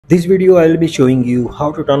This video I will be showing you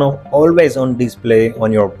how to turn off always on display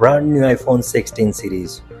on your brand new iPhone 16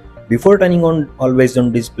 series. Before turning on always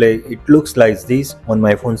on display, it looks like this on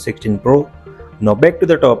my iPhone 16 Pro. Now back to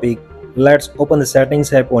the topic, let's open the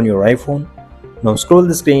settings app on your iPhone. Now scroll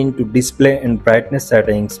the screen to display and brightness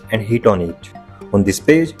settings and hit on it. On this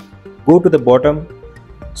page, go to the bottom.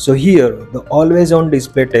 So here the always on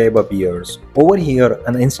display tab appears. Over here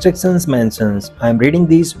an instructions mentions, I am reading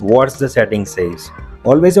this what the setting says.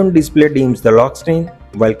 Always on display dims the lock screen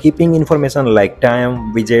while keeping information like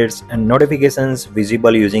time, widgets and notifications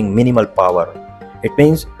visible using minimal power. It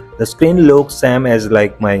means the screen looks same as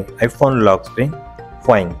like my iPhone lock screen.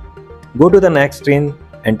 Fine. Go to the next screen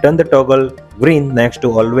and turn the toggle green next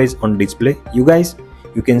to always on display.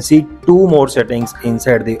 You can see two more settings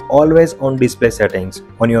inside the always on display settings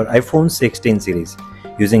on your iPhone 16 series.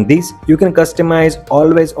 Using this, you can customize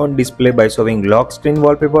always on display by showing lock screen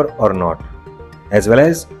wallpaper or not, as well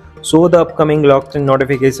as show the upcoming lock screen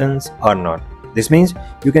notifications or not. This means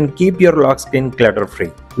you can keep your lock screen clutter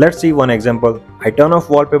free. Let's see one example. I turn off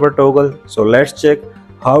wallpaper toggle, so let's check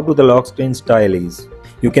how to the lock screen style is.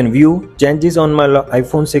 You can view changes on my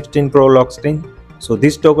iPhone 16 Pro lock screen. So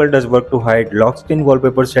this toggle does work to hide lock screen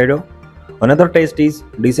wallpaper shadow. Another test is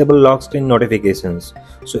disable lock screen notifications.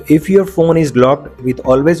 So if your phone is locked with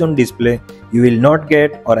always on display, you will not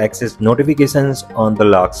get or access notifications on the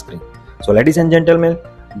lock screen. So ladies and gentlemen,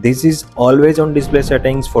 this is always on display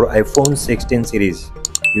settings for iPhone 16 series.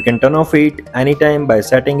 You can turn off it anytime by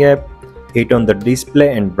setting app, hit on the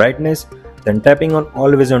display and brightness, then tapping on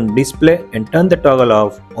always on display and turn the toggle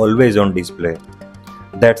off always on display.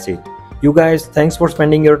 That's it. You guys, thanks for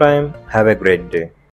spending your time. Have a great day.